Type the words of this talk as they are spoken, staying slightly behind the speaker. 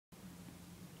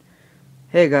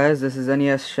Hey guys, this is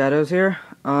NESShadows here.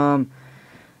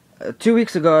 2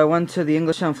 weeks ago I went to the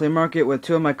Englishtown Flea Market with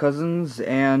two of my cousins,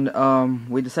 and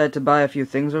we decided to buy a few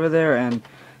things over there, and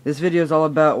this video is all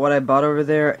about what I bought over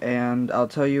there, and I'll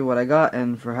tell you what I got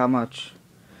and for how much.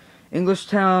 The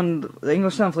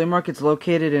Englishtown Flea Market's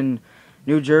located in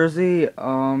New Jersey.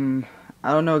 I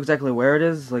don't know exactly where it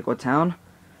is, like what town,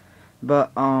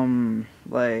 but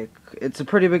like it's a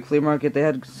pretty big flea market. They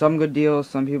had some good deals,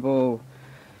 some people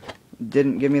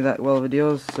didn't give me that well of a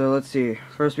deals. So let's see.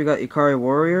 First we got Ikari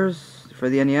Warriors for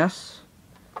the NES.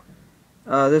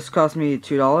 This cost me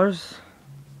 $2.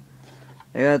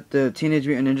 I got the Teenage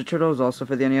Mutant Ninja Turtles also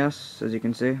for the NES, as you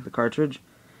can see, the cartridge.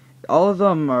 All of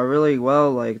them are really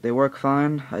well, like they work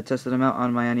fine. I tested them out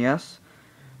on my NES.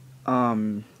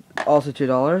 Also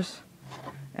 $2.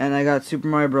 And I got Super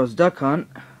Mario Bros. Duck Hunt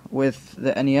with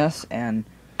the NES and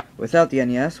without the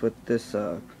NES with this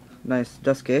nice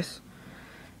dust case.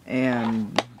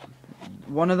 And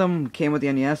one of them came with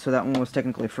the NES, so that one was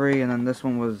technically free, and then this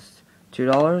one was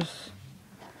 $2.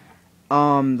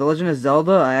 The Legend of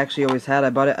Zelda, I actually always had. I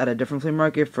bought it at a different flea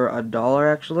market for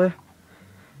 $1 actually,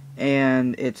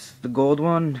 and it's the gold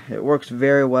one. It works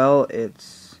very well.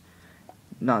 It's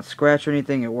not scratched or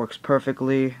anything. It works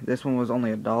perfectly. This one was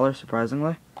only $1,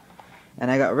 surprisingly. And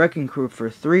I got Wrecking Crew for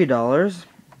 $3.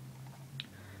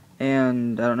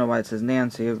 And I don't know why it says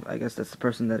Nancy. I guess that's the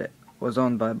person that it was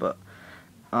owned by, but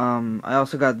I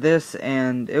also got this,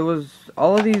 and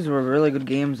all of these were really good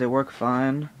games. They work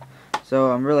fine, so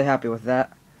I'm really happy with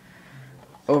that.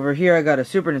 Over here I got a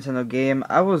Super Nintendo game.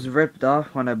 I was ripped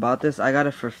off when I bought this. I got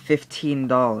it for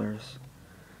 $15.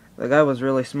 The guy was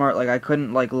really smart. Like I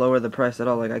couldn't like lower the price at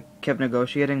all. Like I kept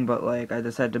negotiating, but like I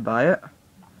decided to buy it,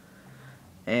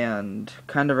 and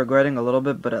kind of regretting a little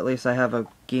bit, but at least I have a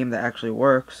game that actually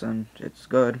works and it's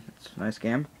good. It's a nice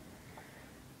game.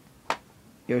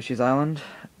 Yoshi's Island,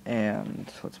 and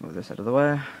let's move this out of the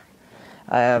way.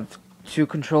 I have two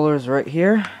controllers right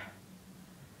here.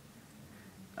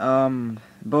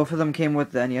 Both of them came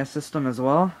with the NES system as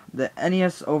well. The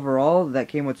NES overall that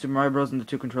came with Super Mario Bros. And the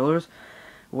two controllers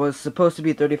was supposed to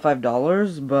be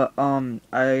 $35, but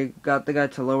I got the guy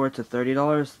to lower it to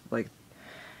 $30. Like,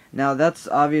 now that's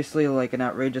obviously like an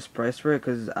outrageous price for it,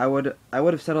 because I would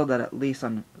have settled at least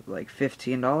on like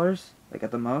 $15, like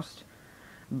at the most.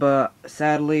 But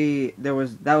sadly, that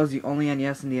was the only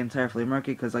NES in the entire flea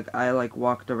market, because like I like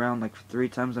walked around like 3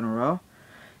 times in a row,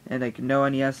 and like no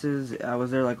NESs. I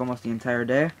was there like almost the entire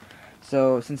day.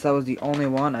 So since that was the only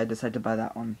one, I decided to buy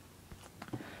that one.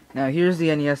 Now here's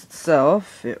the NES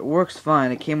itself. It works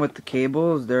fine. It came with the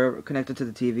cables. They're connected to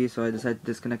the TV, so I decided to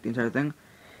disconnect the entire thing.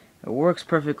 It works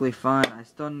perfectly fine. I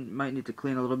still might need to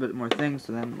clean a little bit more things,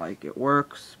 so then like it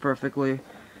works perfectly.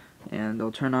 And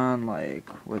they'll turn on like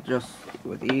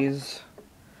with ease.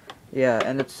 Yeah,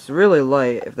 and it's really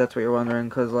light, if that's what you're wondering,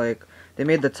 because like they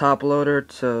made the top loader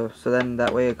so then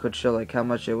that way it could show like how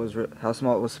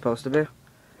small it was supposed to be.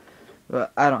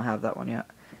 But I don't have that one yet.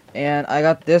 And I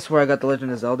got this where I got the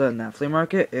Legend of Zelda in that flea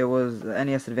market. It was the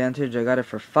NES Advantage. I got it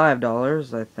for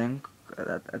 $5, I think.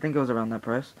 I think it was around that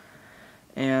price.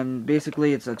 And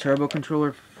basically it's a turbo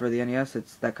controller for the NES.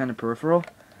 It's that kind of peripheral.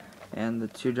 And the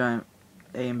two giant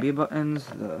A and B buttons,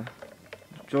 the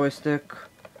joystick,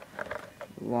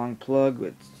 long plug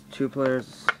with 2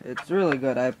 players. It's really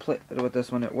good. I played with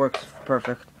this one. It works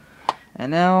perfect.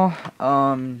 And now,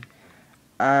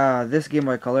 this Game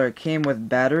Boy Color, it came with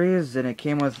batteries, and it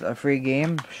came with a free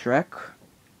game, Shrek.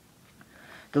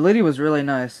 The lady was really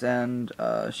nice, and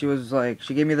she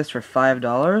gave me this for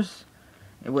 $5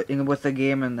 with the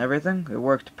game and everything. It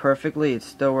worked perfectly. It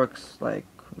still works, like,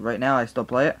 right now. I still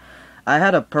play it. I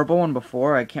had a purple one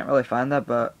before. I can't really find that,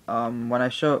 but when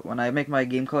I make my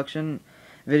game collection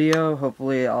video,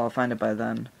 hopefully I'll find it by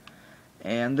then.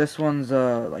 And this one's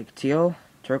like teal,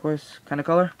 turquoise kind of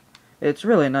color. It's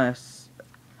really nice,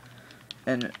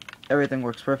 and everything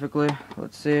works perfectly.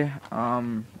 Let's see.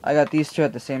 I got these two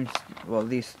at the same. Well,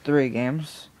 these 3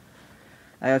 games.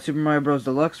 I got Super Mario Bros.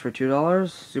 Deluxe for $2,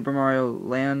 Super Mario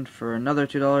Land for another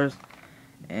 $2,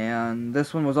 and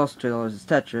this one was also $2. It's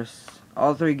Tetris.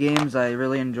 All 3 games I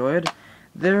really enjoyed.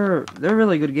 They're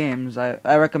really good games. I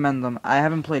recommend them. I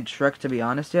haven't played Shrek, to be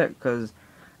honest, yet, because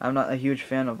I'm not a huge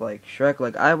fan of like Shrek.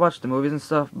 Like I watched the movies and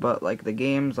stuff, but like the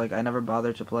games, like I never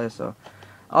bothered to play. So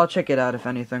I'll check it out if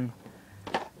anything.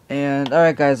 And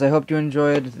alright guys, I hope you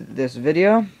enjoyed this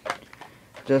video.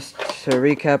 Just to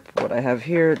recap what I have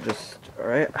here,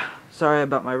 alright. Sorry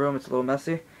about my room, it's a little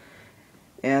messy.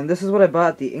 And this is what I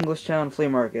bought at the Englishtown Flea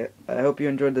Market. I hope you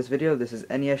enjoyed this video. This is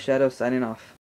NESShadows signing off.